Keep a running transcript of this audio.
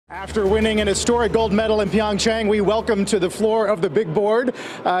After winning an historic gold medal in Pyeongchang, we welcome to the floor of the big board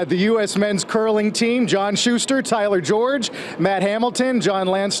the U.S. men's curling team, John Shuster, Tyler George, Matt Hamilton, John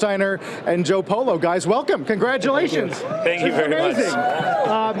Landsteiner, and Joe Polo. Guys, welcome. Congratulations. Thank you very much.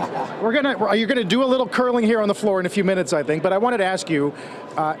 You're gonna do a little curling here on the floor in a few minutes, I think, but I wanted to ask you,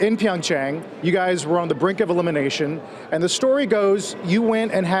 in Pyeongchang, you guys were on the brink of elimination, and the story goes you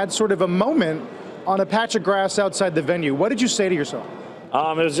went and had sort of a moment on a patch of grass outside the venue. What did you say to yourself?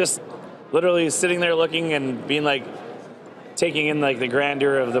 It was just literally sitting there looking and being like, taking in like the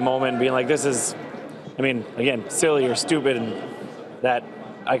grandeur of the moment, being like, this is, I mean, again, silly or stupid, and that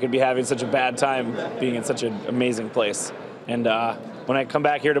I could be having such a bad time being in such an amazing place. And when I come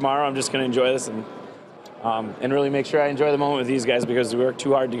back here tomorrow, I'm just going to enjoy this and really make sure I enjoy the moment with these guys, because we worked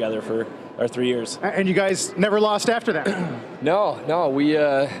too hard together for our 3 years. And you guys never lost after that? No, we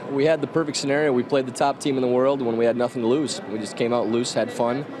had the perfect scenario. We played the top team in the world when we had nothing to lose. We just came out loose, had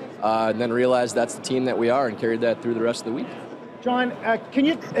fun, and then realized that's the team that we are, and carried that through the rest of the week. John, can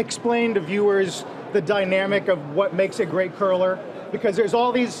you explain to viewers the dynamic of what makes a great curler? Because there's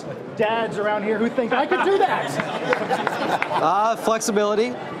all these dads around here who think, I could do that.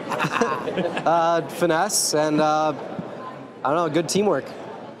 Flexibility, finesse, and I don't know, good teamwork.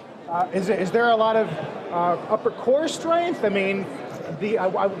 Is there a lot of upper core strength? I mean,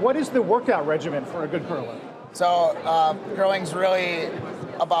 what is the workout regimen for a good curler? So curling's really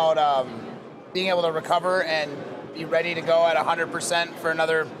about being able to recover and be ready to go at 100% for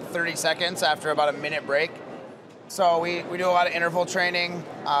another 30 seconds after about a minute break. So we do a lot of interval training.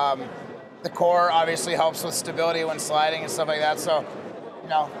 The core obviously helps with stability when sliding and stuff like that. So, you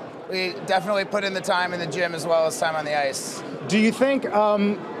know, we definitely put in the time in the gym as well as time on the ice. Do you think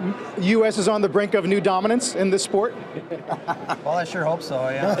U.S. is on the brink of new dominance in this sport? Well, I sure hope so.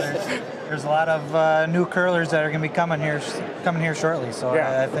 Yeah, there's a lot of new curlers that are going to be coming here shortly. So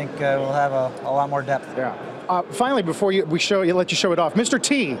yeah. I think we'll have a lot more depth. Yeah. Finally, before we let you show it off, Mr.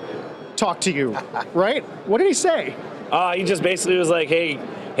 T talked to you, right? What did he say? He just basically was like, hey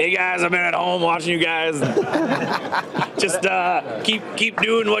guys, I've been at home watching you guys. Just keep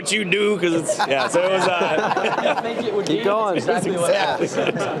doing what you do, because it's, yeah, so it was I think it would keep going. Exactly what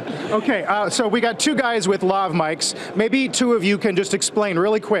happened. Okay, so we got two guys with lav mics. Maybe two of you can just explain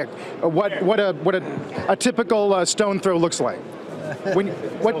really quick what a typical stone throw looks like.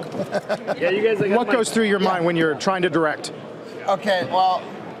 What goes through your mind when you're trying to direct? Okay, well,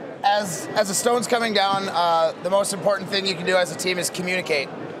 as the stone's coming down, the most important thing you can do as a team is communicate.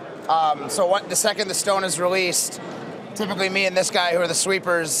 So the second the stone is released, typically me and this guy, who are the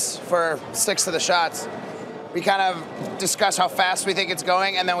sweepers for 6 of the shots, we kind of discuss how fast we think it's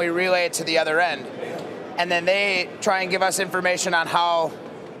going, and then we relay it to the other end. And then they try and give us information on how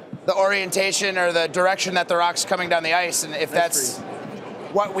the orientation or the direction that the rock's coming down the ice, and if that's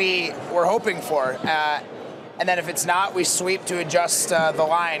what we were hoping for. And then if it's not, we sweep to adjust the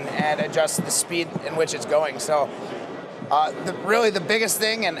line and adjust the speed in which it's going. So really the biggest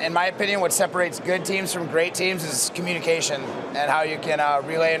thing, and in my opinion, what separates good teams from great teams is communication, and how you can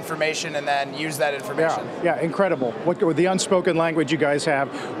relay information and then use that information. Yeah, incredible. What the unspoken language you guys have.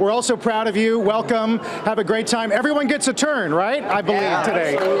 We're also proud of you. Welcome. Have a great time. Everyone gets a turn, right? I believe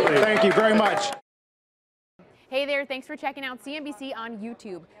today. Absolutely. Thank you very much. Hey there, thanks for checking out CNBC on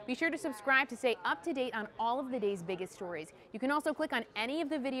YouTube. Be sure to subscribe to stay up to date on all of the day's biggest stories. You can also click on any of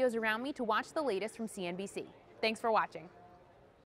the videos around me to watch the latest from CNBC. Thanks for watching.